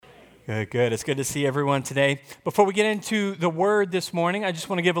Good, good. It's good to see everyone today. Before we get into the word this morning, I just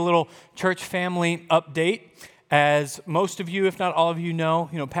want to give a little church family update. As most of you, if not all of you know,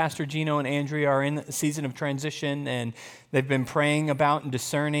 Pastor Gino and Andrea are in a season of transition, and they've been praying about and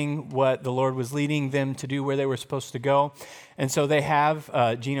discerning what the Lord was leading them to do, where they were supposed to go. And so they have,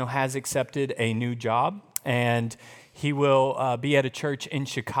 Gino has accepted a new job, and he will be at a church in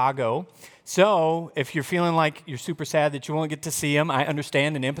Chicago. So if you're feeling like you're super sad that you won't get to see him, I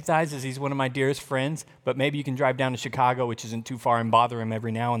understand and empathize, as he's one of my dearest friends, but maybe you can drive down to Chicago, which isn't too far, and bother him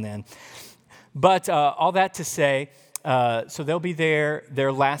every now and then. But all that to say, so they'll be there.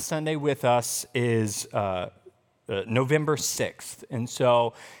 Their last Sunday with us is November 6th. And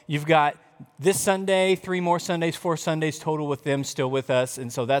so you've got this Sunday, 3 more Sundays, 4 Sundays total with them still with us.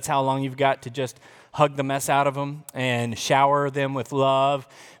 And so that's how long you've got to just hug the mess out of them and shower them with love.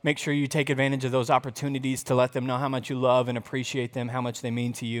 Make sure you take advantage of those opportunities to let them know how much you love and appreciate them, how much they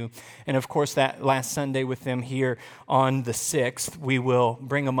mean to you. And of course, that last Sunday with them here on the 6th, we will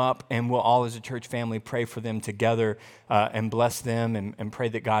bring them up and we'll all as a church family pray for them together and bless them and pray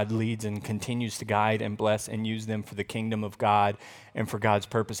that God leads and continues to guide and bless and use them for the kingdom of God and for God's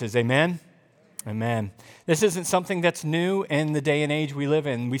purposes. Amen? Amen. This isn't something that's new in the day and age we live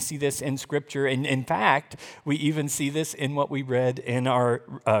in. We see this in Scripture. And in fact, we even see this in what we read in our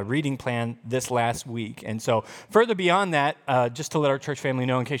reading plan this last week. And so further beyond that, just to let our church family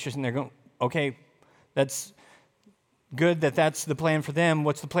know, in case you're sitting there going, okay, that's good that that's the plan for them.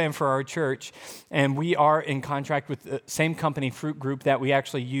 What's the plan for our church? And we are in contract with the same company, Fruit Group, that we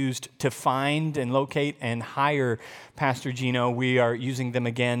actually used to find and locate and hire Pastor Gino. We are using them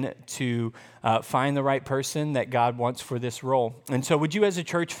again to find the right person that God wants for this role. And so would you as a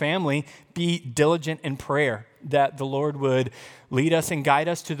church family be diligent in prayer that the Lord would lead us and guide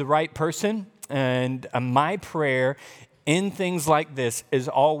us to the right person? And my prayer in things like this is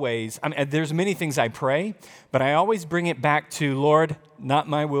always, there's many things I pray, but I always bring it back to, Lord, not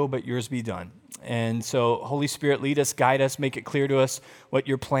my will, but yours be done. And so, Holy Spirit, lead us, guide us, make it clear to us what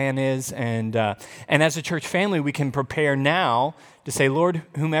your plan is. And as a church family, we can prepare now to say, Lord,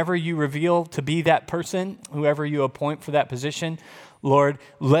 whomever you reveal to be that person, whoever you appoint for that position, Lord,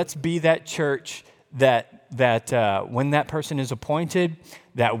 let's be that church that when that person is appointed,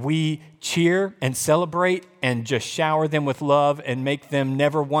 that we cheer and celebrate and just shower them with love and make them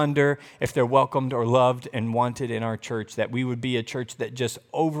never wonder if they're welcomed or loved and wanted in our church, that we would be a church that just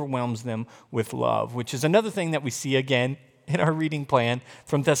overwhelms them with love, which is another thing that we see again in our reading plan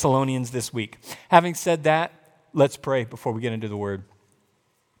from Thessalonians this week. Having said that, let's pray before we get into the word.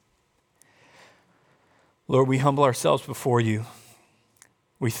 Lord, we humble ourselves before you.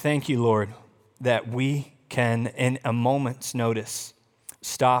 We thank you, Lord, that we can, in a moment's notice,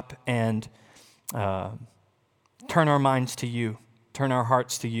 stop and turn our minds to you, turn our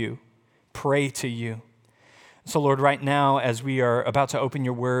hearts to you, pray to you. So, Lord, right now, as we are about to open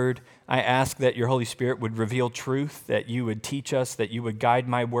your word, I ask that your Holy Spirit would reveal truth, that you would teach us, that you would guide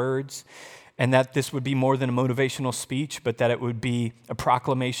my words, and that this would be more than a motivational speech, but that it would be a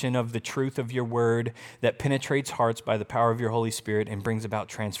proclamation of the truth of your word that penetrates hearts by the power of your Holy Spirit and brings about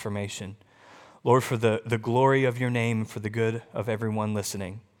transformation. Lord, for the glory of your name, for the good of everyone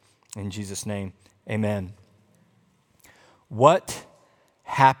listening. In Jesus' name, amen. What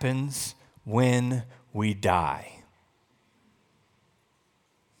happens when we die?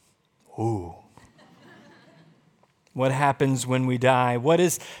 Ooh. What happens when we die? What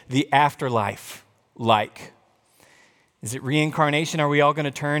is the afterlife like? Is it reincarnation? Are we all going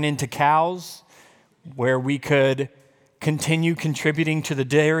to turn into cows where we could continue contributing to the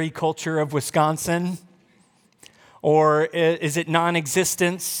dairy culture of Wisconsin? Or is it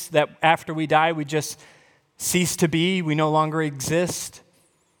non-existence, that after we die, we just cease to be, we no longer exist?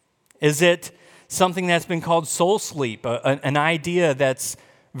 Is it something that's been called soul sleep, an idea that's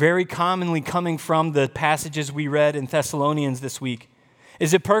very commonly coming from the passages we read in Thessalonians this week?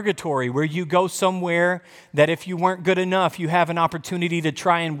 Is it purgatory, where you go somewhere that if you weren't good enough, you have an opportunity to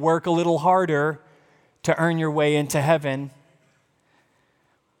try and work a little harder to earn your way into heaven?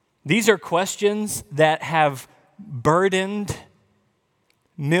 These are questions that have burdened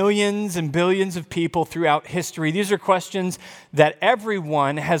millions and billions of people throughout history. These are questions that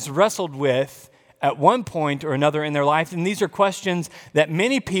everyone has wrestled with at one point or another in their life, and these are questions that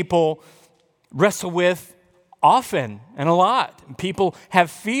many people wrestle with often and a lot. People have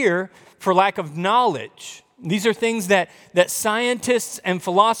fear for lack of knowledge. These are things that scientists and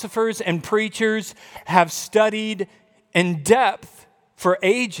philosophers and preachers have studied in depth for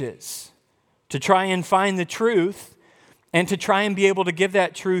ages to try and find the truth and to try and be able to give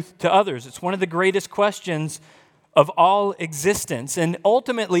that truth to others. It's one of the greatest questions of all existence. And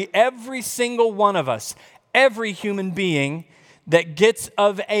ultimately, every single one of us, every human being that gets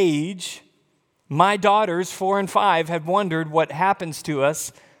of age, my daughters, 4 and 5, have wondered what happens to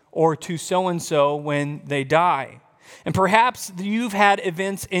us or to so-and-so when they die. And perhaps you've had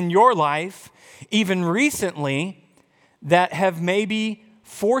events in your life, even recently, that have maybe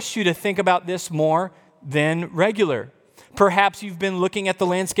forced you to think about this more than regular. Perhaps you've been looking at the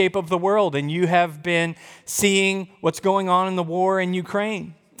landscape of the world and you have been seeing what's going on in the war in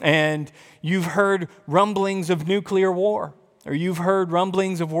Ukraine. And you've heard rumblings of nuclear war, or you've heard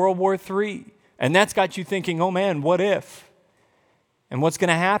rumblings of World War III. And that's got you thinking, oh man, what if? And what's going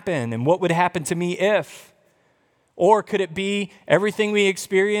to happen? And what would happen to me if? Or could it be everything we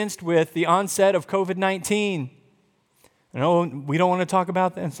experienced with the onset of COVID-19? No, we don't want to talk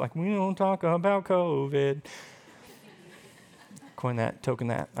about that. It's like, we don't talk about COVID. Coin that, token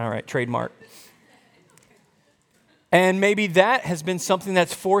that. All right, trademark. And maybe that has been something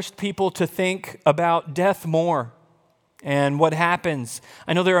that's forced people to think about death more and what happens.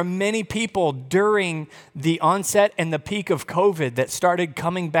 I know there are many people during the onset and the peak of COVID that started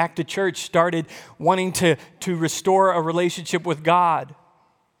coming back to church, started wanting to restore a relationship with God.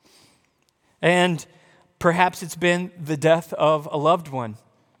 And perhaps it's been the death of a loved one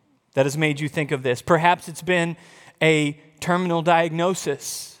that has made you think of this. Perhaps it's been a terminal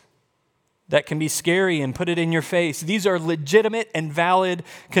diagnosis that can be scary and put it in your face. These are legitimate and valid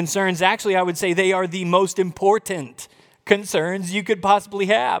concerns. Actually, I would say they are the most important concerns you could possibly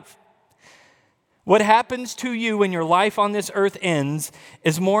have. What happens to you when your life on this earth ends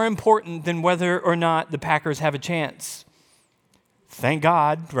is more important than whether or not the Packers have a chance. Thank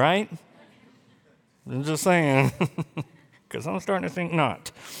God, right? I'm just saying, because I'm starting to think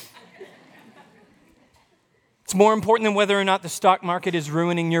not. It's more important than whether or not the stock market is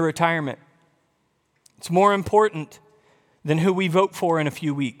ruining your retirement. It's more important than who we vote for in a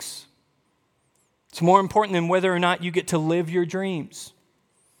few weeks. It's more important than whether or not you get to live your dreams.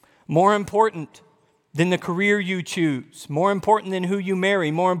 More important than the career you choose. More important than who you marry.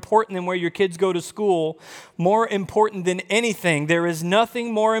 More important than where your kids go to school. More important than anything. There is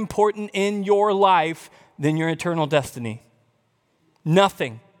nothing more important in your life than your eternal destiny.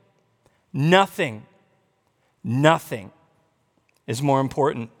 Nothing. Nothing. Nothing is more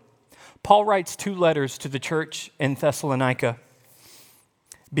important. Paul writes 2 letters to the church in Thessalonica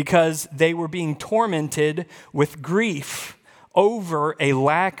because they were being tormented with grief over a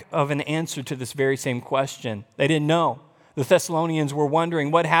lack of an answer to this very same question. They didn't know. The Thessalonians were wondering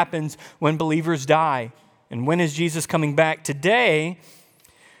what happens when believers die and when is Jesus coming back. Today,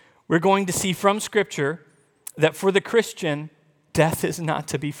 we're going to see from Scripture that for the Christian, death is not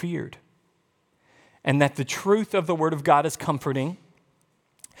to be feared, and that the truth of the Word of God is comforting,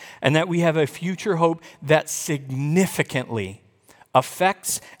 and that we have a future hope that significantly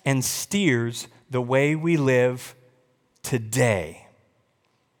affects and steers the way we live today.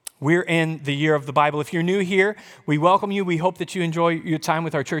 We're in the year of the Bible. If you're new here, we welcome you. We hope that you enjoy your time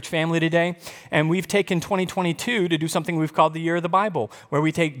with our church family today. And we've taken 2022 to do something we've called the Year of the Bible, where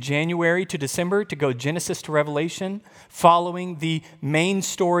we take January to December to go Genesis to Revelation, following the main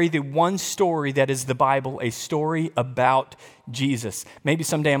story, the one story that is the Bible, a story about Jesus. Maybe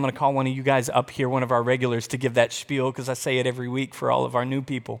someday I'm going to call one of you guys up here, one of our regulars, to give that spiel, because I say it every week for all of our new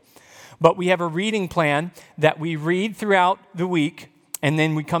people. But we have a reading plan that we read throughout the week, and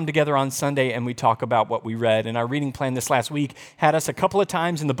then we come together on Sunday and we talk about what we read. And our reading plan this last week had us a couple of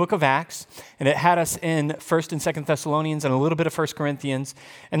times in the book of Acts, and it had us in 1st and 2nd Thessalonians and a little bit of 1 Corinthians.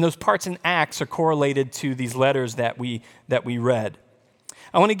 And those parts in Acts are correlated to these letters that we read.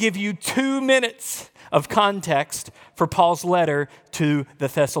 I want to give you 2 minutes of context for Paul's letter to the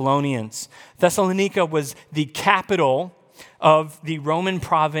Thessalonians. Thessalonica was the capital of the Roman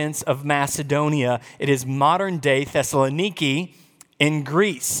province of Macedonia. It is modern-day Thessaloniki in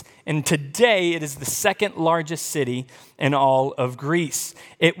Greece. And today it is the 2nd largest city in all of Greece.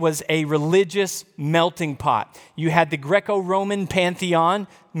 It was a religious melting pot. You had the Greco-Roman pantheon,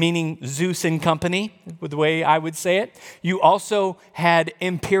 meaning Zeus and company, with the way I would say it. You also had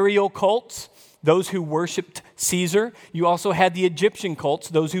imperial cults, those who worshiped Caesar. You also had the Egyptian cults,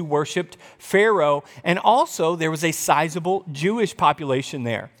 those who worshiped Pharaoh. And also there was a sizable Jewish population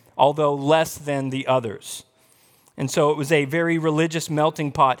there, although less than the others. And so it was a very religious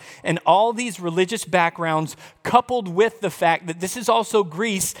melting pot. And all these religious backgrounds, coupled with the fact that this is also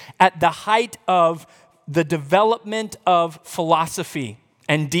Greece at the height of the development of philosophy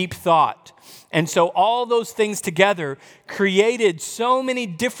and deep thought. And so all those things together created so many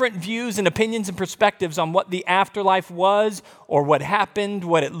different views and opinions and perspectives on what the afterlife was, or what happened,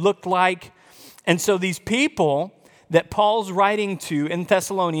 what it looked like. And so these people that Paul's writing to in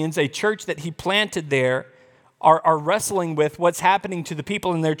Thessalonians, a church that he planted there, are wrestling with what's happening to the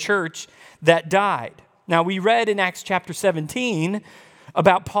people in their church that died. Now, we read in Acts chapter 17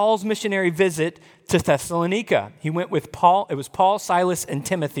 about Paul's missionary visit to Thessalonica. He went with Paul, it was Paul, Silas, and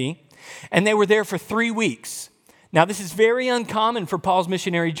Timothy, and they were there for 3 weeks. Now, this is very uncommon for Paul's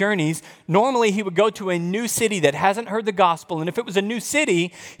missionary journeys. Normally, he would go to a new city that hasn't heard the gospel, and if it was a new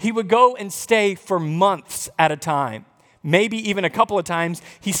city, he would go and stay for months at a time. Maybe even a couple of times,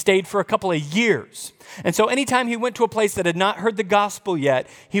 he stayed for a couple of years. And so anytime he went to a place that had not heard the gospel yet,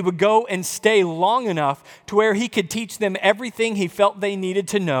 he would go and stay long enough to where he could teach them everything he felt they needed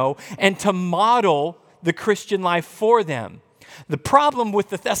to know and to model the Christian life for them. The problem with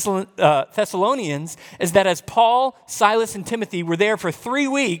the Thessalonians is that as Paul, Silas, and Timothy were there for 3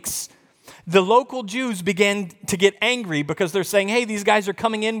 weeks, the local Jews began to get angry because they're saying, hey, these guys are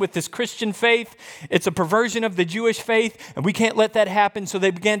coming in with this Christian faith. It's a perversion of the Jewish faith, and we can't let that happen. So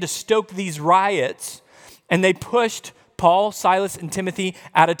they began to stoke these riots, and they pushed Paul, Silas, and Timothy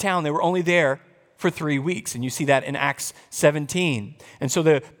out of town. They were only there for 3 weeks, and you see that in Acts 17. And so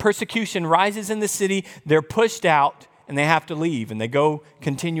the persecution rises in the city. They're pushed out, and they have to leave, and they go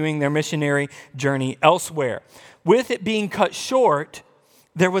continuing their missionary journey elsewhere. With it being cut short,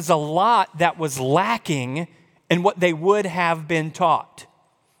 there was a lot that was lacking in what they would have been taught.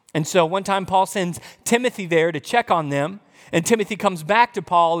 And so one time Paul sends Timothy there to check on them, and Timothy comes back to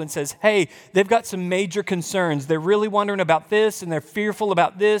Paul and says, hey, they've got some major concerns. They're really wondering about this, and they're fearful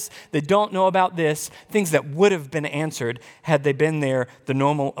about this. They don't know about this, things that would have been answered had they been there the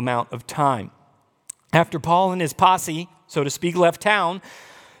normal amount of time. After Paul and his posse, so to speak, left town,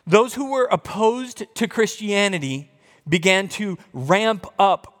 those who were opposed to Christianity began to ramp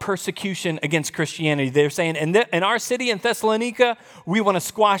up persecution against Christianity. They're saying, in our city in Thessalonica, we want to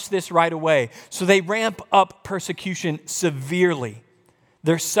squash this right away. So they ramp up persecution severely.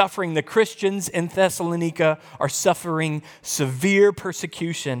 They're suffering. The Christians in Thessalonica are suffering severe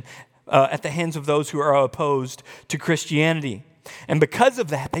persecution at the hands of those who are opposed to Christianity. And because of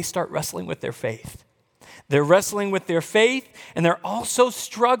that, they start wrestling with their faith. They're wrestling with their faith, and they're also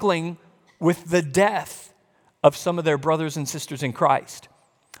struggling with the death of some of their brothers and sisters in Christ.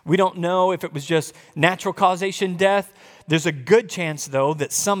 We don't know if it was just natural causation death. There's a good chance, though,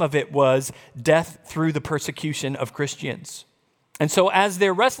 that some of it was death through the persecution of Christians. And so as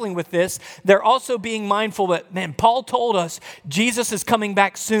they're wrestling with this, they're also being mindful that, man, Paul told us Jesus is coming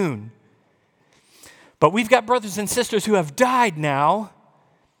back soon. But we've got brothers and sisters who have died now.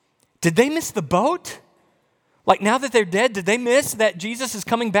 Did they miss the boat? Like now that they're dead, did they miss that Jesus is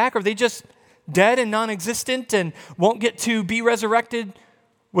coming back? Or are they just dead and non-existent and won't get to be resurrected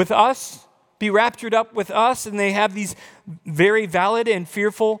with us, be raptured up with us? And they have these very valid and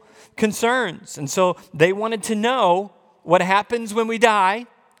fearful concerns. And so they wanted to know what happens when we die,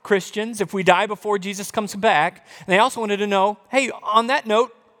 Christians, if we die before Jesus comes back. And they also wanted to know, hey, on that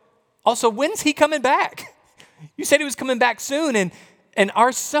note, also, when's he coming back? You said he was coming back soon, and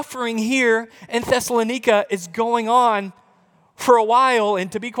our suffering here in Thessalonica is going on for a while,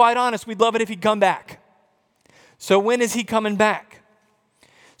 and to be quite honest, we'd love it if he'd come back. So when is he coming back?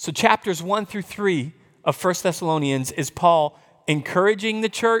 So chapters 1 through 3 of 1 Thessalonians is Paul encouraging the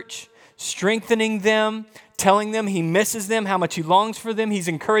church, strengthening them, telling them he misses them, how much he longs for them. He's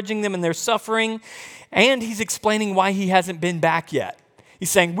encouraging them in their suffering, and he's explaining why he hasn't been back yet. He's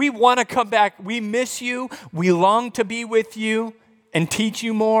saying, we want to come back. We miss you. We long to be with you and teach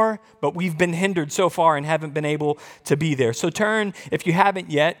you more, but we've been hindered so far and haven't been able to be there. So turn, if you haven't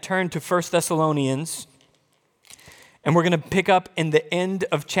yet, turn to 1 Thessalonians, and we're going to pick up in the end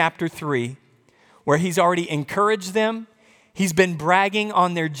of chapter 3, where he's already encouraged them. He's been bragging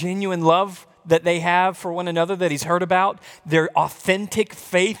on their genuine love that they have for one another that he's heard about, their authentic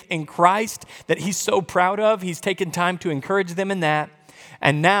faith in Christ that he's so proud of. He's taken time to encourage them in that.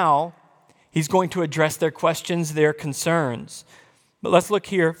 And now he's going to address their questions, their concerns. But let's look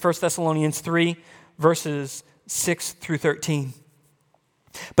here, 1 Thessalonians 3, verses 6 through 13.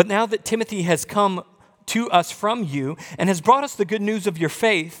 But now that Timothy has come to us from you and has brought us the good news of your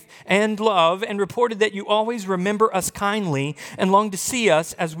faith and love and reported that you always remember us kindly and long to see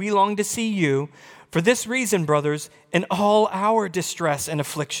us as we long to see you, for this reason, brothers, in all our distress and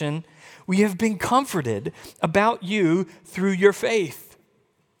affliction, we have been comforted about you through your faith.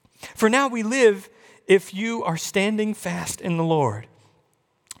 For now we live if you are standing fast in the Lord.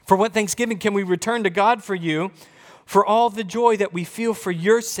 For what thanksgiving can we return to God for you? for all the joy that we feel for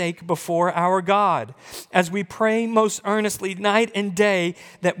your sake before our God, as we pray most earnestly night and day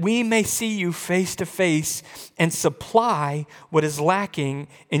that we may see you face to face and supply what is lacking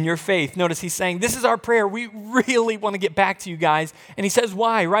in your faith. Notice he's saying, this is our prayer. We really want to get back to you guys. And he says,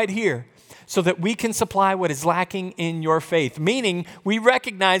 why? Right here. So that we can supply what is lacking in your faith. Meaning, we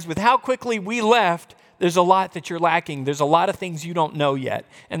recognize with how quickly we left, there's a lot that you're lacking. There's a lot of things you don't know yet.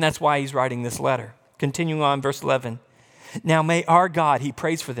 And that's why he's writing this letter. Continuing on, verse 11. Now may our God, he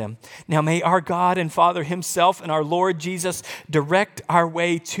prays for them. Now may our God and Father himself and our Lord Jesus direct our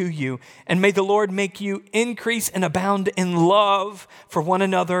way to you. And may the Lord make you increase and abound in love for one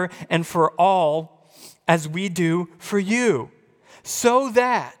another and for all as we do for you. So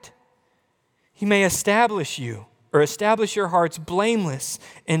that he may establish you or establish your hearts blameless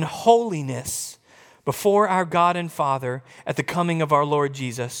in holiness before our God and Father at the coming of our Lord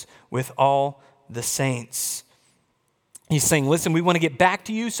Jesus with all the saints. He's saying, listen, we want to get back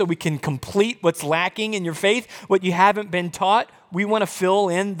to you so we can complete what's lacking in your faith, what you haven't been taught. We want to fill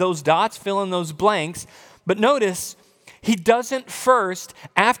in those dots, fill in those blanks. But notice, he doesn't first,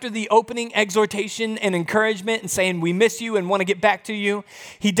 after the opening exhortation and encouragement and saying, we miss you and want to get back to you,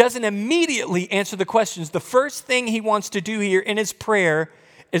 he doesn't immediately answer the questions. The first thing he wants to do here in his prayer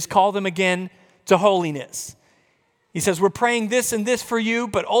is call them again to holiness. He says, we're praying this and this for you,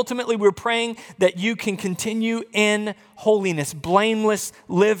 but ultimately we're praying that you can continue in holiness, blameless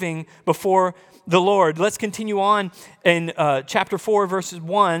living before the Lord. Let's continue on in chapter 4, verses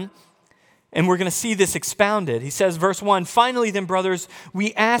 1, and we're going to see this expounded. He says, verse 1, finally then, brothers,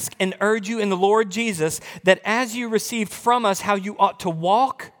 we ask and urge you in the Lord Jesus that as you received from us how you ought to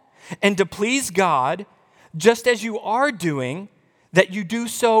walk and to please God, just as you are doing, that you do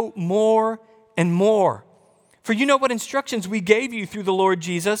so more and more. For you know what instructions we gave you through the Lord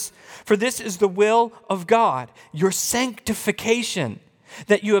Jesus. For this is the will of God, your sanctification,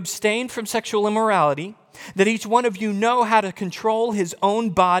 that you abstain from sexual immorality, that each one of you know how to control his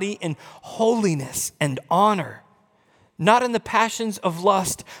own body in holiness and honor, not in the passions of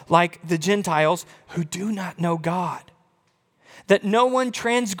lust like the Gentiles who do not know God. That no one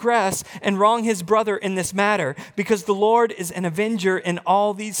transgress and wrong his brother in this matter, because the Lord is an avenger in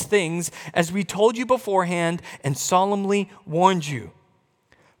all these things, as we told you beforehand and solemnly warned you.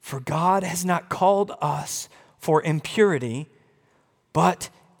 For God has not called us for impurity, but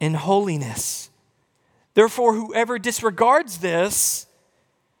in holiness. Therefore, whoever disregards this,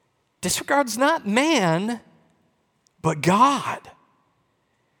 disregards not man, but God,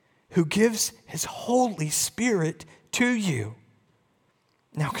 who gives his Holy Spirit to you.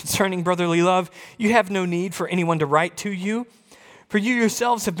 Now, concerning brotherly love, you have no need for anyone to write to you, for you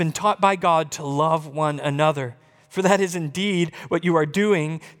yourselves have been taught by God to love one another. For that is indeed what you are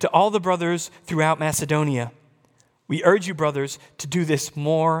doing to all the brothers throughout Macedonia. We urge you, brothers, to do this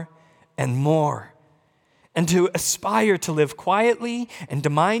more and more, and to aspire to live quietly and to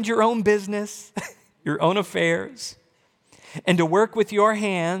mind your own business, your own affairs, and to work with your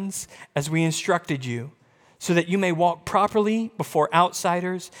hands as we instructed you, so that you may walk properly before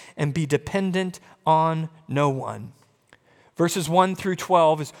outsiders and be dependent on no one. Verses 1 through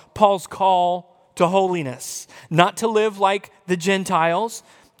 12 is Paul's call to holiness, not to live like the Gentiles.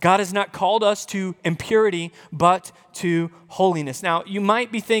 God has not called us to impurity, but to holiness. Now, you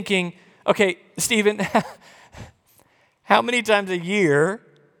might be thinking, okay, Stephen, how many times a year,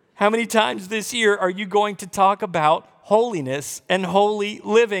 how many times this year are you going to talk about holiness and holy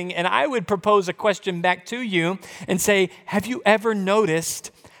living? And I would propose a question back to you and say, have you ever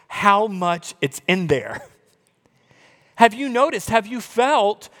noticed how much it's in there? Have you noticed, have you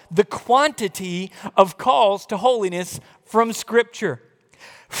felt the quantity of calls to holiness from Scripture?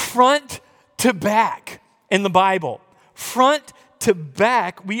 Front to back in the Bible, front to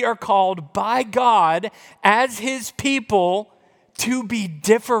back, we are called by God as his people to be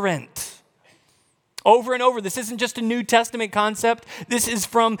different. Over and over. This isn't just a New Testament concept. This is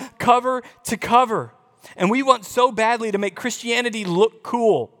from cover to cover. And we want so badly to make Christianity look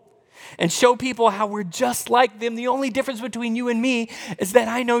cool and show people how we're just like them. The only difference between you and me is that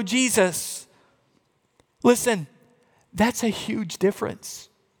I know Jesus. Listen, that's a huge difference.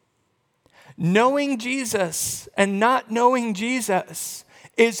 Knowing Jesus and not knowing Jesus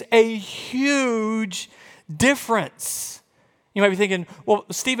is a huge difference. You might be thinking, well,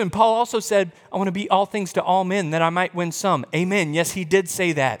 Stephen, Paul also said, I want to be all things to all men, that I might win some. Amen. Yes, he did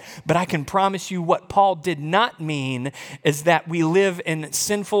say that. But I can promise you what Paul did not mean is that we live in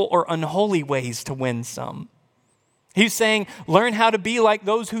sinful or unholy ways to win some. He's saying, learn how to be like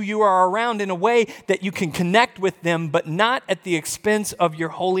those who you are around in a way that you can connect with them, but not at the expense of your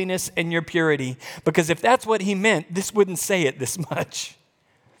holiness and your purity. Because if that's what he meant, this wouldn't say it this much.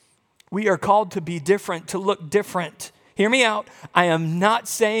 We are called to be different, to look different. Hear me out. I am not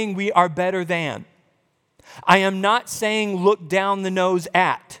saying we are better than. I am not saying look down the nose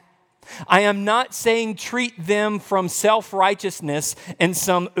at. I am not saying treat them from self-righteousness and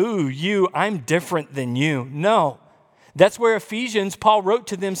some, I'm different than you. No. That's where Ephesians, Paul wrote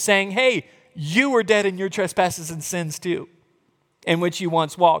to them saying, hey, you were dead in your trespasses and sins too, in which you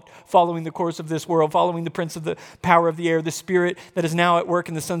once walked, following the course of this world, following the prince of the power of the air, the spirit that is now at work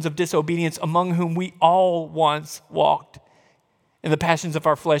in the sons of disobedience, among whom we all once walked in the passions of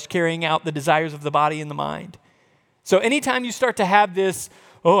our flesh, carrying out the desires of the body and the mind. So anytime you start to have this,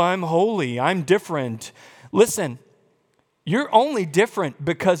 I'm holy, I'm different, listen, you're only different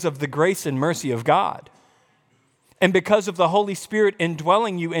because of the grace and mercy of God. And because of the Holy Spirit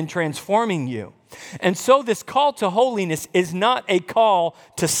indwelling you and transforming you. And so this call to holiness is not a call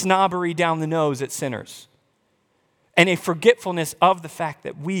to snobbery down the nose at sinners. And a forgetfulness of the fact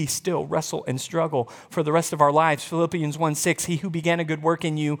that we still wrestle and struggle for the rest of our lives. Philippians 1:6, he who began a good work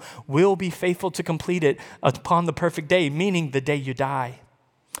in you will be faithful to complete it upon the perfect day, meaning the day you die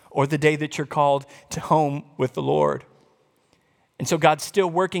or the day that you're called to home with the Lord. And so God's still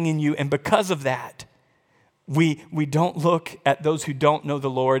working in you, and because of that, we don't look at those who don't know the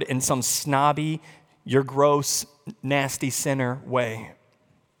Lord in some snobby, you're gross, nasty sinner way.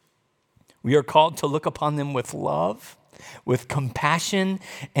 We are called to look upon them with love, with compassion,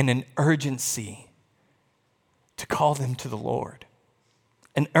 and an urgency to call them to the Lord.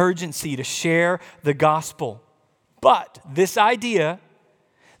 An urgency to share the gospel. But this idea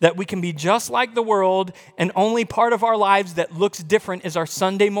that we can be just like the world and only part of our lives that looks different is our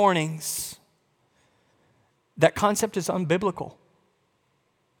Sunday mornings. That concept is unbiblical.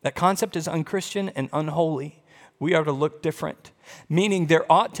 That concept is unchristian and unholy. We are to look different. Meaning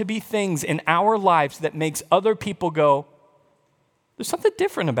there ought to be things in our lives that makes other people go, there's something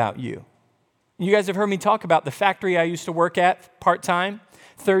different about you. You guys have heard me talk about the factory I used to work at part-time,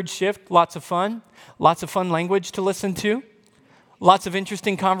 third shift, lots of fun language to listen to, lots of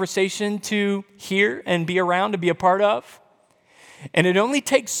interesting conversation to hear and be around, to be a part of. And it only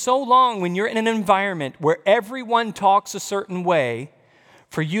takes so long when you're in an environment where everyone talks a certain way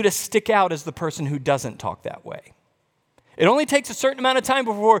for you to stick out as the person who doesn't talk that way. It only takes a certain amount of time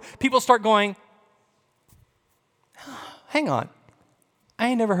before people start going, hang on, I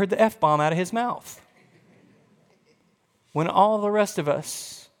ain't never heard the F-bomb out of his mouth. When all the rest of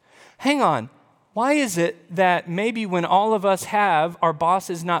us, hang on, why is it that maybe when all of us have, our boss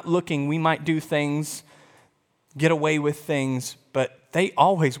is not looking, we might do things, get away with things, but they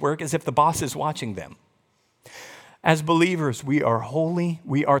always work as if the boss is watching them. As believers, we are holy.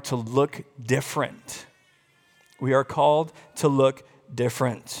 We are to look different. We are called to look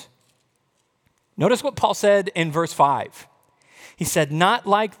different. Notice what Paul said in verse 5. He said, not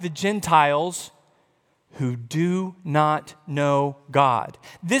like the Gentiles who do not know God.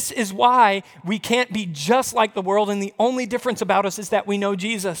 This is why we can't be just like the world, and the only difference about us is that we know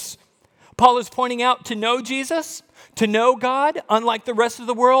Jesus. Paul is pointing out to know Jesus, to know God, unlike the rest of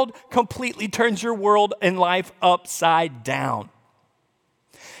the world, completely turns your world and life upside down.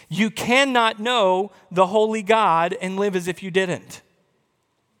 You cannot know the holy God and live as if you didn't.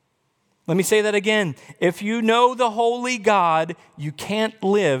 Let me say that again. If you know the holy God, you can't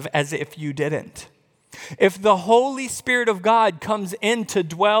live as if you didn't. If the Holy Spirit of God comes in to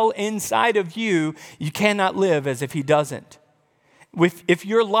dwell inside of you, you cannot live as if he doesn't. If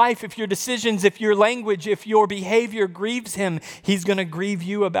your life, if your decisions, if your language, if your behavior grieves him, he's going to grieve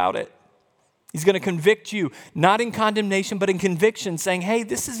you about it. He's going to convict you, not in condemnation, but in conviction, saying, hey,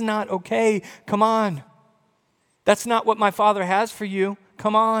 this is not okay. Come on. That's not what my Father has for you.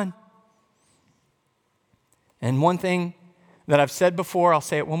 Come on. And one thing that I've said before, I'll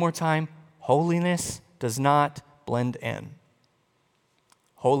say it one more time, holiness does not blend in.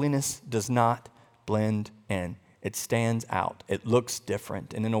 Holiness does not blend in. It stands out. It looks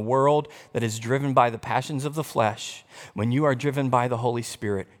different. And in a world that is driven by the passions of the flesh, when you are driven by the Holy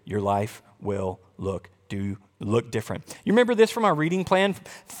Spirit, your life will look different. You remember this from our reading plan?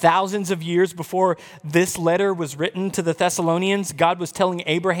 Thousands of years before this letter was written to the Thessalonians, God was telling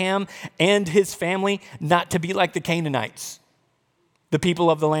Abraham and his family not to be like the Canaanites, the people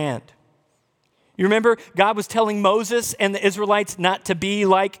of the land. You remember God was telling Moses and the Israelites not to be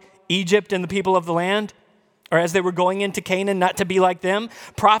like Egypt and the people of the land? or as they were going into Canaan, not to be like them.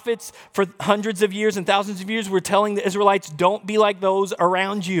 Prophets for hundreds of years and thousands of years were telling the Israelites, don't be like those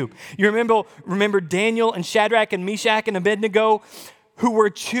around you. You remember Daniel and Shadrach and Meshach and Abednego, who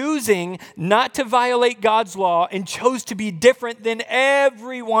were choosing not to violate God's law and chose to be different than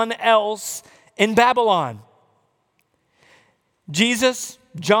everyone else in Babylon. Jesus,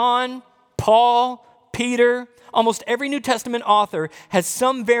 John, Paul, Peter, almost every New Testament author has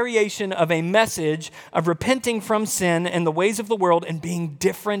some variation of a message of repenting from sin and the ways of the world and being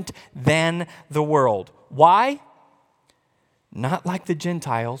different than the world. Why? Not like the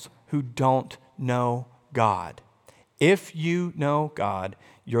Gentiles who don't know God. If you know God,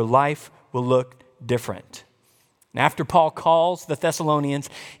 your life will look different. And after Paul calls the Thessalonians,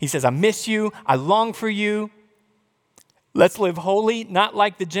 he says, I miss you, I long for you. Let's live holy, not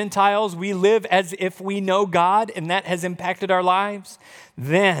like the Gentiles. We live as if we know God, and that has impacted our lives.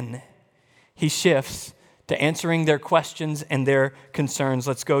 Then he shifts to answering their questions and their concerns.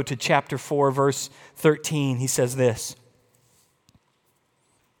 Let's go to chapter 4, verse 13. He says this.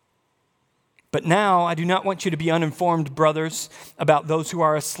 But now I do not want you to be uninformed, brothers, about those who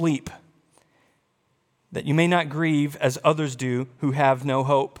are asleep, that you may not grieve as others do who have no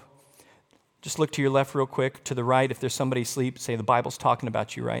hope. Just look to your left real quick, to the right. If there's somebody asleep, say the Bible's talking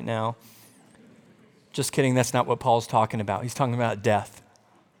about you right now. Just kidding, that's not what Paul's talking about. He's talking about death.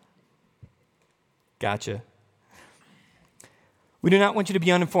 Gotcha. We do not want you to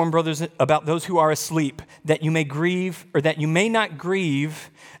be uninformed, brothers, about those who are asleep, that you may grieve, or that you may not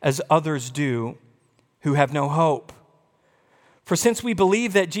grieve as others do who have no hope. For since we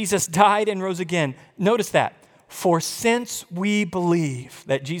believe that Jesus died and rose again, notice that. For since we believe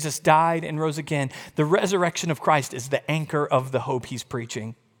that Jesus died and rose again, the resurrection of Christ is the anchor of the hope he's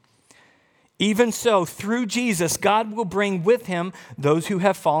preaching. Even so, through Jesus, God will bring with him those who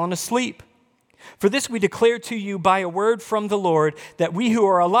have fallen asleep. For this we declare to you by a word from the Lord, that we who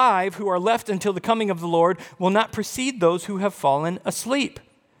are alive, who are left until the coming of the Lord, will not precede those who have fallen asleep.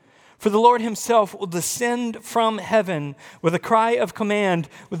 For the Lord himself will descend from heaven with a cry of command,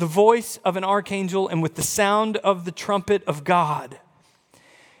 with the voice of an archangel, and with the sound of the trumpet of God.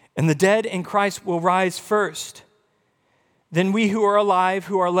 And the dead in Christ will rise first. Then we who are alive,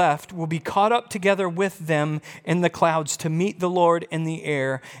 who are left, will be caught up together with them in the clouds to meet the Lord in the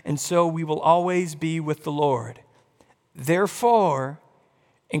air, and so we will always be with the Lord. Therefore,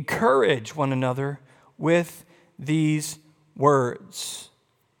 encourage one another with these words.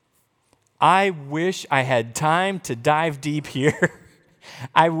 I wish I had time to dive deep here.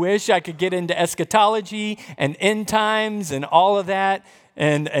 I wish I could get into eschatology and end times and all of that.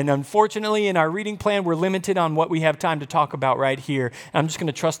 And unfortunately, in our reading plan, we're limited on what we have time to talk about right here. I'm just going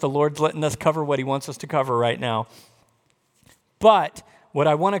to trust the Lord's letting us cover what he wants us to cover right now. But what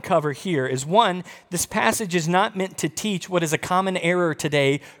I want to cover here is, one, this passage is not meant to teach what is a common error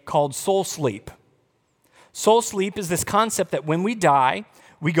today called soul sleep. Soul sleep is this concept that when we die,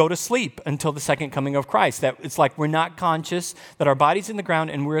 we go to sleep until the second coming of Christ. That it's like we're not conscious, that our body's in the ground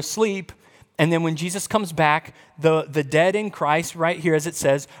and we're asleep. And then when Jesus comes back, the dead in Christ, right here as it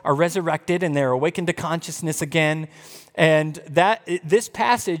says, are resurrected and they're awakened to consciousness again. And this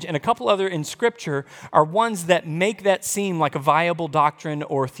passage and a couple other in Scripture are ones that make that seem like a viable doctrine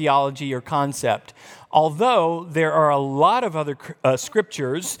or theology or concept. Although there are a lot of other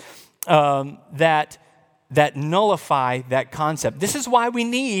scriptures that nullify that concept. This is why we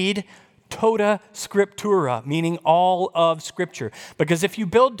need tota scriptura, meaning all of Scripture. Because if you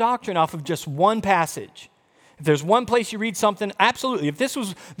build doctrine off of just one passage, if there's one place you read something, absolutely. If this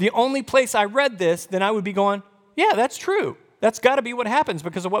was the only place I read this, then I would be going, yeah, that's true. That's got to be what happens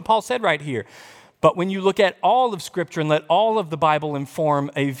because of what Paul said right here. But when you look at all of Scripture and let all of the Bible inform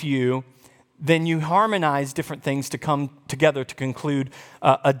a view, then you harmonize different things to come together to conclude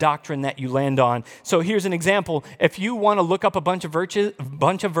a doctrine that you land on. So here's an example. If you want to look up a bunch of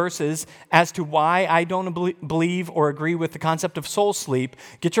verses as to why I don't believe or agree with the concept of soul sleep,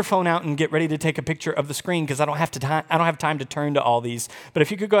 get your phone out and get ready to take a picture of the screen because I don't have time to turn to all these. But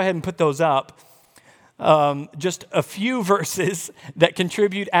if you could go ahead and put those up. Just a few verses that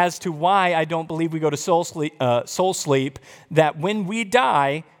contribute as to why I don't believe we go to soul sleep, that when we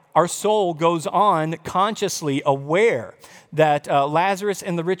die, our soul goes on consciously aware that Lazarus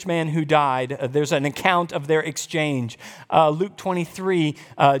and the rich man who died, there's an account of their exchange. Luke 23,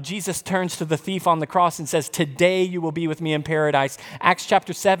 Jesus turns to the thief on the cross and says, "Today you will be with me in paradise." Acts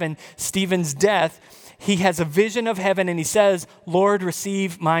chapter 7, Stephen's death, he has a vision of heaven and he says, "Lord,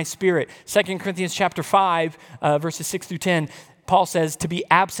 receive my spirit." 2 Corinthians chapter 5, verses 6 through 10, Paul says to be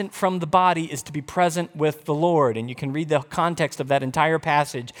absent from the body is to be present with the Lord. And you can read the context of that entire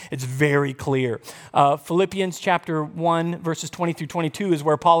passage. It's very clear. Philippians chapter 1, verses 20 through 22 is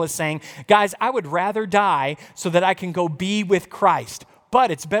where Paul is saying, guys, I would rather die so that I can go be with Christ.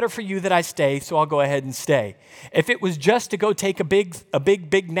 But it's better for you that I stay, so I'll go ahead and stay. If it was just to go take a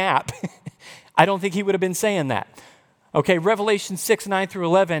big nap, I don't think he would have been saying that. Okay, Revelation 6, 9 through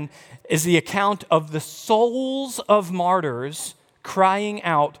 11 is the account of the souls of martyrs crying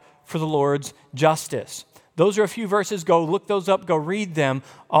out for the Lord's justice. Those are a few verses. Go look those up. Go read them.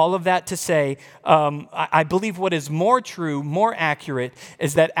 All of that to say, I believe what is more true, more accurate,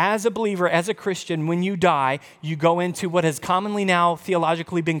 is that as a believer, as a Christian, when you die, you go into what has commonly now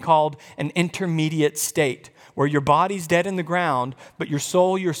theologically been called an intermediate state, where your body's dead in the ground, but your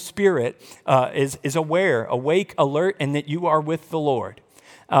soul, your spirit is aware, awake, alert, and that you are with the Lord.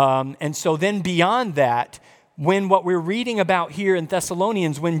 And so then beyond that, when what we're reading about here in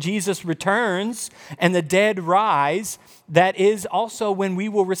Thessalonians, when Jesus returns and the dead rise, that is also when we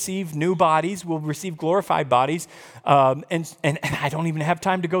will receive new bodies, we'll receive glorified bodies. And I don't even have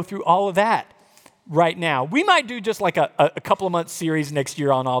time to go through all of that right now. We might do just like a couple of months series next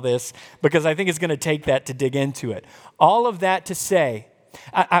year on all this, because I think it's going to take that to dig into it. All of that to say,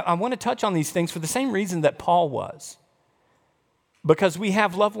 I want to touch on these things for the same reason that Paul was. Because we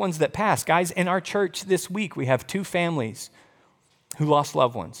have loved ones that pass. Guys, in our church this week, we have 2 families who lost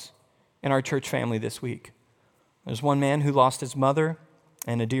loved ones in our church family this week. There's one man who lost his mother,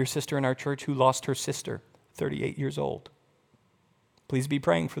 and a dear sister in our church who lost her sister, 38 years old. Please be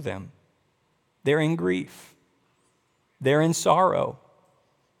praying for them. They're in grief. They're in sorrow.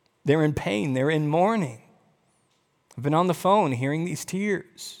 They're in pain. They're in mourning. I've been on the phone hearing these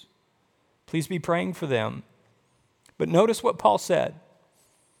tears. Please be praying for them. But notice what Paul said.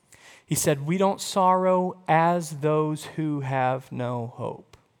 He said, we don't sorrow as those who have no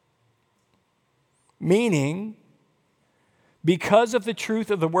hope. Meaning, because of the truth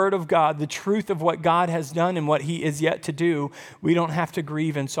of the Word of God, the truth of what God has done and what He is yet to do, we don't have to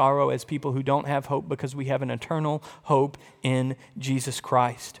grieve and sorrow as people who don't have hope, because we have an eternal hope in Jesus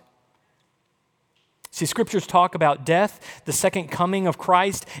Christ. See, scriptures talk about death, the second coming of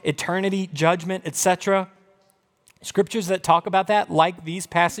Christ, eternity, judgment, etc. Scriptures that talk about that, like these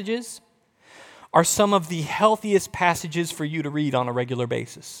passages, are some of the healthiest passages for you to read on a regular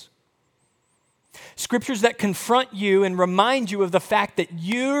basis. Scriptures that confront you and remind you of the fact that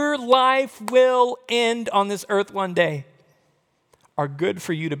your life will end on this earth one day are good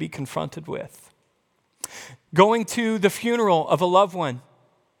for you to be confronted with. Going to the funeral of a loved one,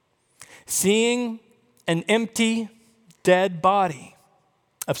 seeing an empty, dead body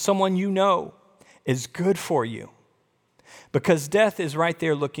of someone you know is good for you. Because death is right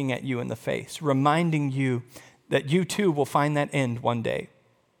there looking at you in the face, reminding you that you too will find that end one day.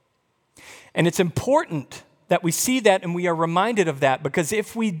 And it's important that we see that and we are reminded of that, because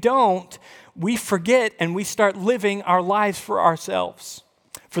if we don't, we forget and we start living our lives for ourselves,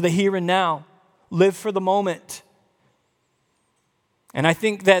 for the here and now, live for the moment. And I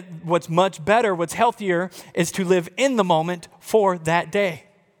think that what's much better, what's healthier, is to live in the moment for that day.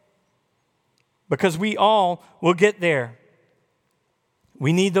 Because we all will get there.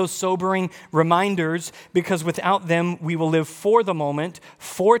 We need those sobering reminders, because without them, we will live for the moment,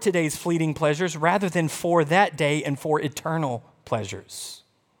 for today's fleeting pleasures, rather than for that day and for eternal pleasures.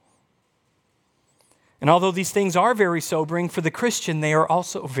 And although these things are very sobering for the Christian, they are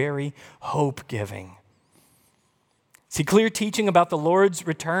also very hope-giving. See, clear teaching about the Lord's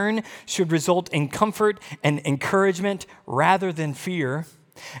return should result in comfort and encouragement rather than fear.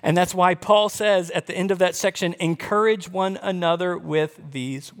 And that's why Paul says at the end of that section, encourage one another with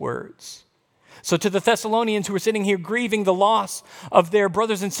these words. So to the Thessalonians who are sitting here grieving the loss of their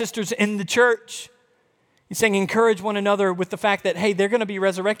brothers and sisters in the church, he's saying encourage one another with the fact that, hey, they're going to be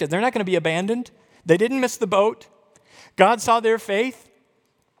resurrected. They're not going to be abandoned. They didn't miss the boat. God saw their faith.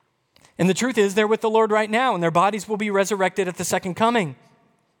 And the truth is they're with the Lord right now, and their bodies will be resurrected at the second coming.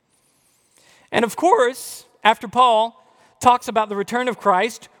 And of course, after Paul talks about the return of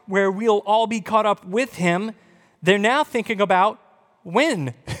Christ, where we'll all be caught up with him, they're now thinking about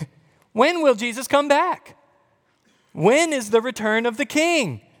when. When will Jesus come back? When is the return of the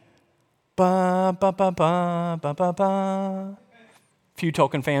King? Ba, ba, ba, ba, ba, ba, ba. Few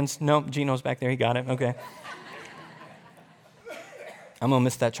Tolkien fans. No, Gino's back there. He got it. Okay. I'm going to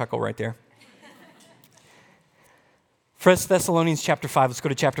miss that chuckle right there. 1 Thessalonians chapter 5. Let's go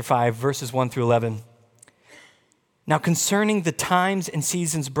to chapter 5, verses 1 through 11. Now concerning the times and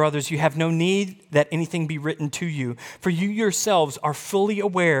seasons, brothers, you have no need that anything be written to you, for you yourselves are fully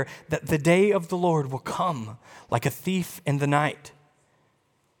aware that the day of the Lord will come like a thief in the night.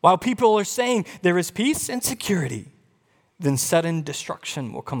 While people are saying there is peace and security, then sudden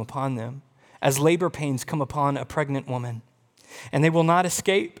destruction will come upon them, as labor pains come upon a pregnant woman, and they will not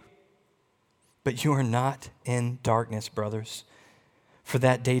escape. But you are not in darkness, brothers, for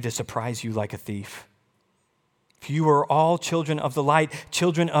that day to surprise you like a thief. For you are all children of the light,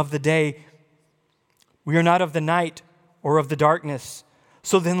 children of the day. We are not of the night or of the darkness.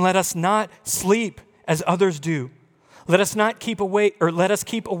 So then let us not sleep as others do. Let us keep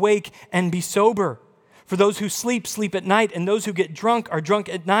awake and be sober. For those who sleep, sleep at night, and those who get drunk are drunk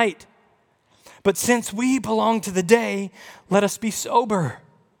at night. But since we belong to the day, let us be sober,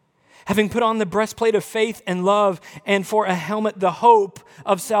 having put on the breastplate of faith and love, and for a helmet the hope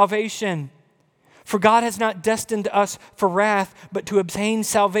of salvation. For God has not destined us for wrath, but to obtain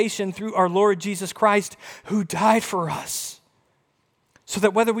salvation through our Lord Jesus Christ, who died for us, so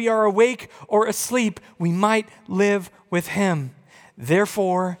that whether we are awake or asleep, we might live with him.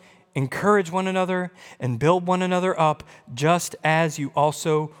 Therefore, encourage one another and build one another up, just as you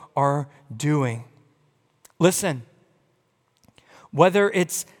also are doing. Listen, whether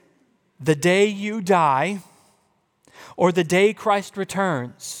it's the day you die or the day Christ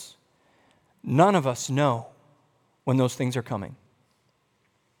returns, none of us know when those things are coming.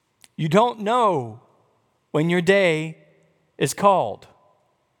 You don't know when your day is called.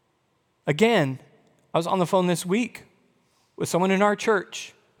 Again, I was on the phone this week with someone in our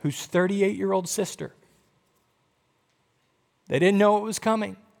church whose 38-year-old sister. They didn't know it was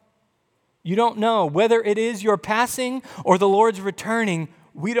coming. You don't know. Whether it is your passing or the Lord's returning,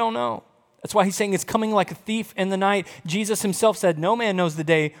 we don't know. That's why he's saying it's coming like a thief in the night. Jesus himself said, no man knows the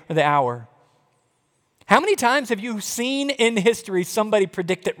day or the hour. How many times have you seen in history somebody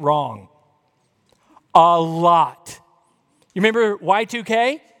predict it wrong? A lot. You remember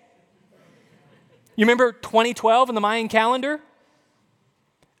Y2K? You remember 2012 in the Mayan calendar?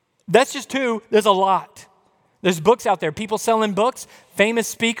 That's just two. There's a lot. There's books out there, people selling books, famous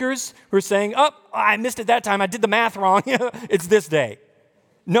speakers who are saying, oh, I missed it that time. I did the math wrong. It's this day.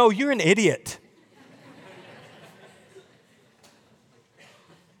 No, you're an idiot.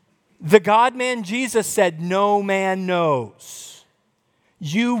 The God-man Jesus said, no man knows.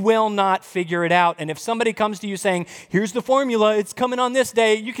 You will not figure it out. And if somebody comes to you saying, here's the formula, it's coming on this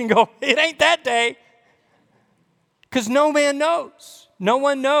day, you can go, it ain't that day. Because no man knows. No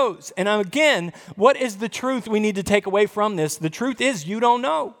one knows. And again, what is the truth we need to take away from this? The truth is you don't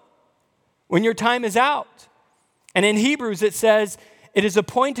know when your time is out. And in Hebrews it says, it is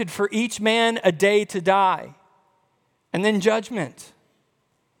appointed for each man a day to die, and then judgment.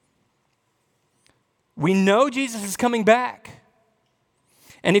 We know Jesus is coming back.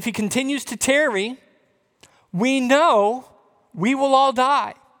 And if he continues to tarry, we know we will all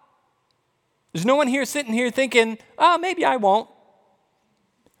die. There's no one here sitting here thinking, oh, maybe I won't.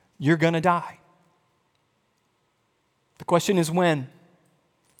 You're going to die. The question is when.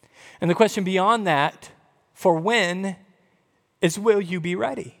 And the question beyond that, for when, is will you be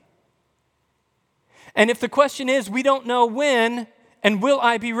ready? And if the question is, we don't know when, and will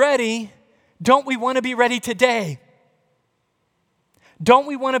I be ready, don't we want to be ready today? Don't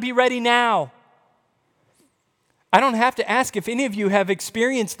we want to be ready now? I don't have to ask if any of you have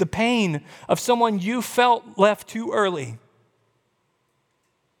experienced the pain of someone you felt left too early.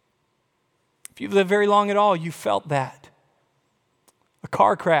 If you've lived very long at all, you felt that. A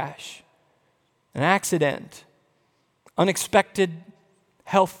car crash, an accident, unexpected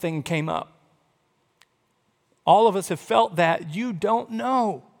health thing came up. All of us have felt that. You don't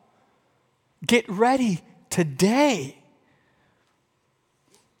know. Get ready today.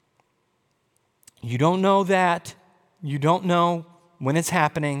 You don't know that. You don't know when it's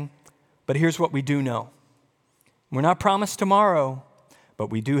happening. But here's what we do know. We're not promised tomorrow, but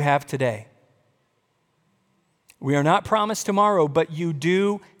we do have today. We are not promised tomorrow, but you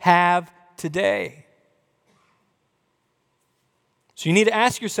do have today. So you need to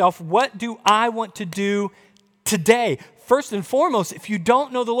ask yourself, what do I want to do today? First and foremost, if you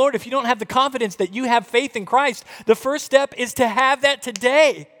don't know the Lord, if you don't have the confidence that you have faith in Christ, the first step is to have that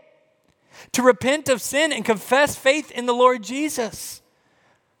today. To repent of sin and confess faith in the Lord Jesus.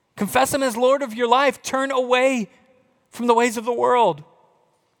 Confess him as Lord of your life. Turn away from the ways of the world.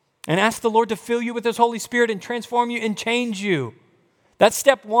 And ask the Lord to fill you with his Holy Spirit and transform you and change you. That's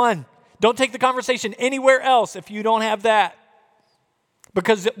step one. Don't take the conversation anywhere else if you don't have that.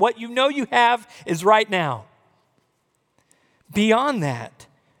 Because what you know you have is right now. Beyond that,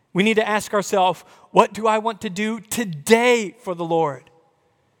 We need to ask ourselves, what do I want to do today for the Lord?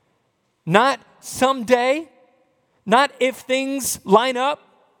 Not someday, not if things line up,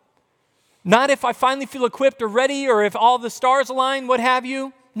 not if I finally feel equipped or ready or if all the stars align, what have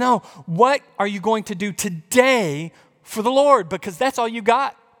you. No, what are you going to do today for the Lord? Because that's all you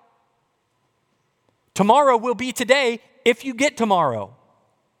got. Tomorrow will be today if you get tomorrow.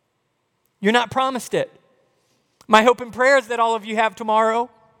 You're not promised it. My hope and prayer is that all of you have tomorrow,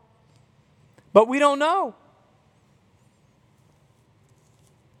 but we don't know.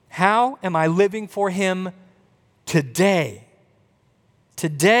 How am I living for Him today?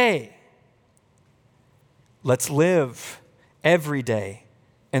 Today. Let's live every day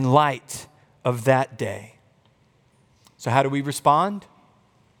in light of that day. So how do we respond?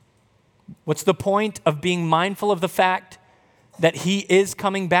 What's the point of being mindful of the fact that He is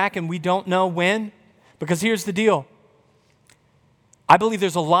coming back and we don't know when? Because here's the deal. I believe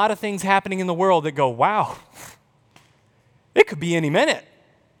there's a lot of things happening in the world that go, wow, it could be any minute.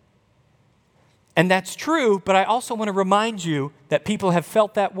 And that's true, but I also want to remind you that people have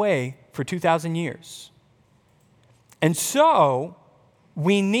felt that way for 2,000 years. And so,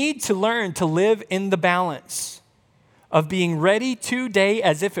 we need to learn to live in the balance of being ready today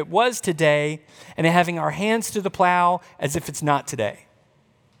as if it was today and having our hands to the plow as if it's not today.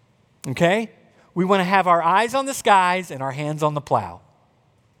 Okay? We want to have our eyes on the skies and our hands on the plow.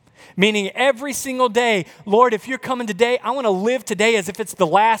 Meaning every single day, Lord, if you're coming today, I want to live today as if it's the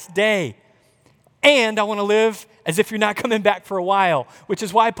last day. And I want to live as if you're not coming back for a while, which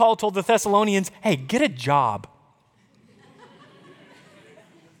is why Paul told the Thessalonians, hey, get a job.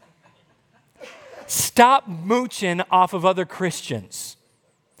 Stop mooching off of other Christians.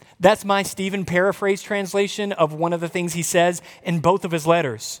 That's my Stephen paraphrase translation of one of the things he says in both of his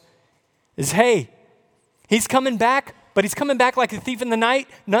letters. Is, hey, he's coming back, but he's coming back like a thief in the night.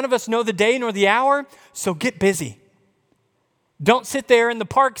 None of us know the day nor the hour, so get busy. Don't sit there in the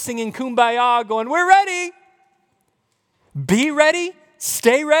park singing Kumbaya going, we're ready. Be ready,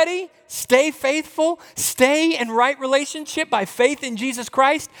 stay faithful, stay in right relationship by faith in Jesus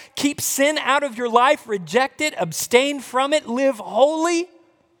Christ. Keep sin out of your life, reject it, abstain from it, live holy.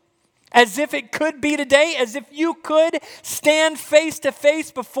 As if it could be today, as if you could stand face to face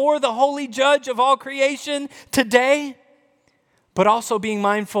before the holy judge of all creation today. But also being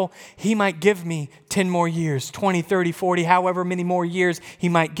mindful, He might give me 10 more years, 20, 30, 40, however many more years He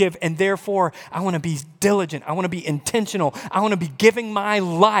might give. And therefore, I want to be diligent. I want to be intentional. I want to be giving my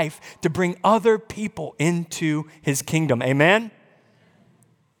life to bring other people into His kingdom. Amen?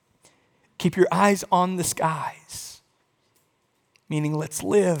 Keep your eyes on the skies. Meaning, let's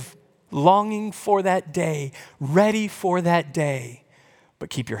live longing for that day, ready for that day. But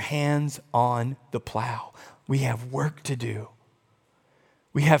keep your hands on the plow. We have work to do.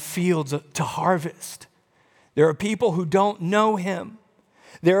 We have fields to harvest. There are people who don't know Him.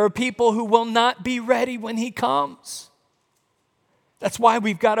 There are people who will not be ready when He comes. That's why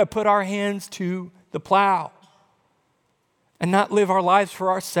we've got to put our hands to the plow and not live our lives for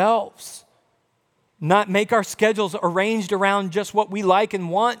ourselves, not make our schedules arranged around just what we like and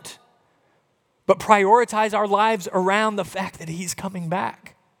want, but prioritize our lives around the fact that He's coming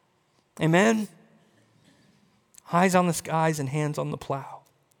back. Amen? Eyes on the skies and hands on the plow.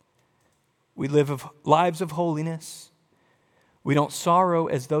 We live lives of holiness. We don't sorrow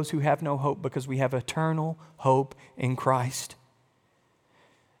as those who have no hope because we have eternal hope in Christ.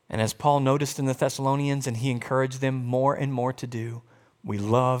 And as Paul noticed in the Thessalonians, and he encouraged them more and more to do, we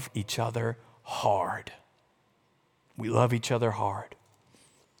love each other hard. We love each other hard.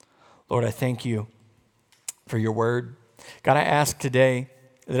 Lord, I thank You for Your word. God, I ask today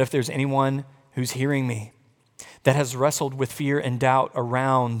that if there's anyone who's hearing me that has wrestled with fear and doubt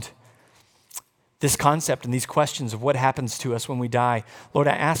around this concept and these questions of what happens to us when we die, Lord,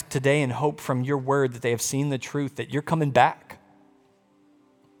 I ask today and hope from Your word that they have seen the truth, that You're coming back.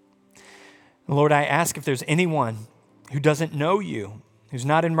 Lord, I ask if there's anyone who doesn't know You, who's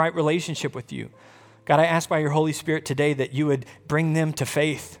not in right relationship with You, God, I ask by Your Holy Spirit today that You would bring them to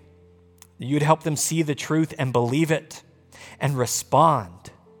faith, that You would help them see the truth and believe it and respond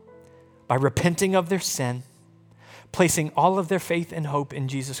by repenting of their sin, placing all of their faith and hope in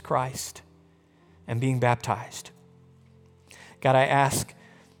Jesus Christ, and being baptized. God, I ask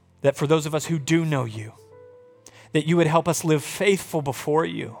that for those of us who do know You, that You would help us live faithful before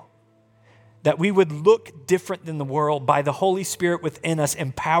You, that we would look different than the world by the Holy Spirit within us,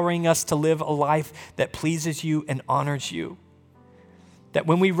 empowering us to live a life that pleases You and honors You. That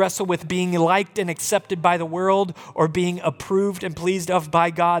when we wrestle with being liked and accepted by the world or being approved and pleased of by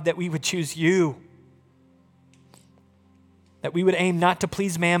God, that we would choose You. that we would aim not to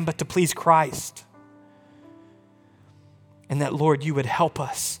please man, but to please Christ. And that, Lord, you would help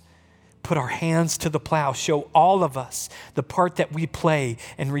us put our hands to the plow, show all of us the part that we play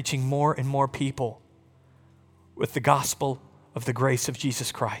in reaching more and more people with the gospel of the grace of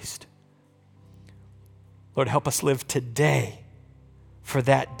Jesus Christ. Lord, help us live today for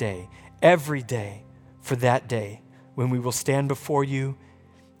that day, every day for that day, when we will stand before you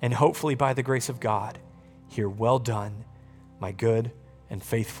and hopefully by the grace of God, hear, well done, my good and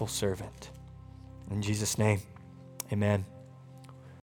faithful servant. In Jesus' name, amen.